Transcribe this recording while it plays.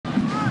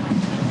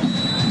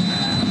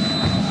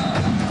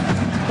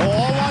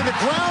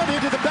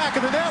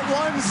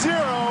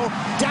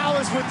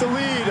with the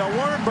lead. A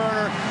worm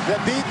burner that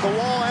beat the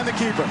wall and the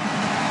keeper.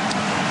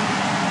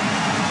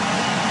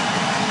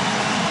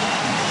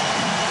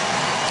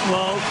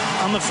 Well,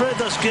 I'm afraid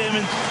that's game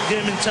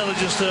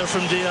intelligence there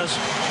from Diaz.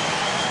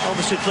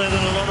 Obviously played in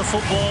a lot of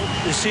football.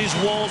 He sees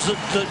walls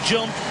that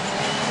jump.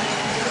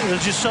 He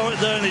just saw it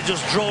there and he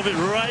just drove it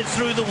right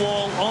through the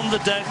wall, on the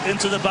deck,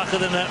 into the back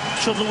of the net.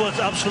 Shuttleworth,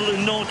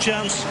 absolutely no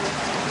chance.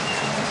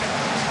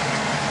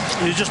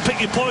 You just pick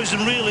your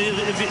poison, really.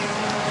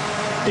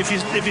 If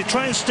you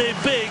try and stay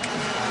big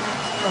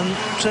and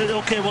say,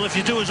 okay, well, if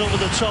you do us over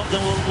the top,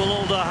 then we'll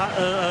hold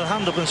our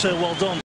hand up and say, well done.